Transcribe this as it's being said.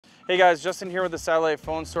Hey guys, Justin here with the Satellite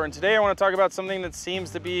Phone Store, and today I want to talk about something that seems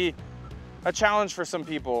to be a challenge for some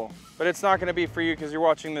people, but it's not going to be for you because you're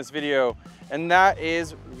watching this video, and that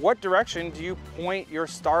is what direction do you point your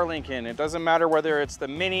Starlink in? It doesn't matter whether it's the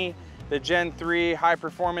Mini, the Gen 3, high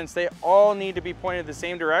performance, they all need to be pointed the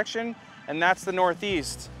same direction, and that's the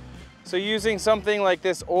northeast. So using something like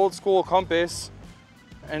this old school compass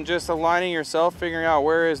and just aligning yourself, figuring out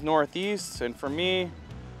where is northeast, and for me,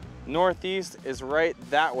 northeast is right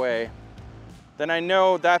that way. Then I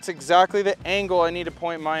know that's exactly the angle I need to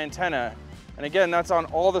point my antenna. And again, that's on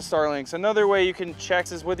all the Starlinks. Another way you can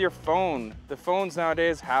check is with your phone. The phones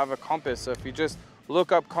nowadays have a compass. So if you just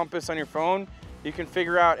look up compass on your phone, you can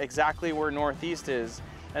figure out exactly where northeast is.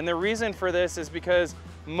 And the reason for this is because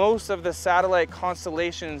most of the satellite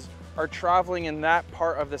constellations are traveling in that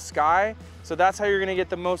part of the sky. So that's how you're gonna get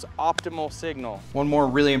the most optimal signal. One more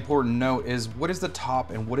really important note is what is the top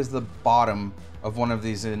and what is the bottom of one of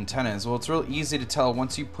these antennas? Well, it's real easy to tell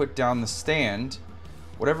once you put down the stand.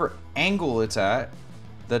 Whatever angle it's at,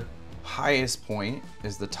 the highest point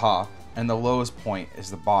is the top and the lowest point is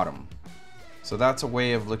the bottom. So that's a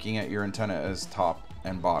way of looking at your antenna as top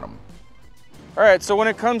and bottom. All right, so when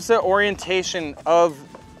it comes to orientation of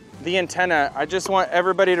the antenna, I just want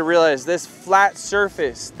everybody to realize this flat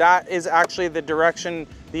surface, that is actually the direction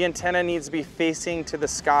the antenna needs to be facing to the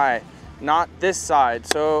sky, not this side.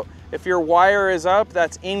 So if your wire is up,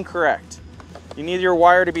 that's incorrect. You need your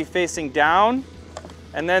wire to be facing down,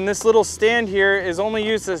 and then this little stand here is only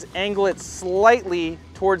used to angle it slightly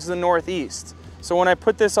towards the northeast. So when I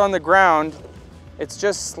put this on the ground, it's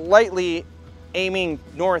just slightly aiming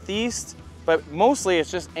northeast, but mostly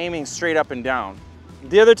it's just aiming straight up and down.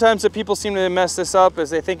 The other times that people seem to mess this up is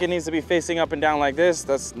they think it needs to be facing up and down like this.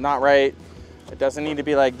 That's not right. It doesn't need to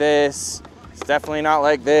be like this. It's definitely not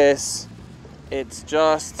like this. It's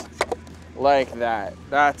just like that.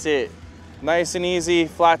 That's it. Nice and easy,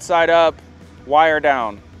 flat side up, wire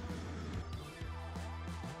down.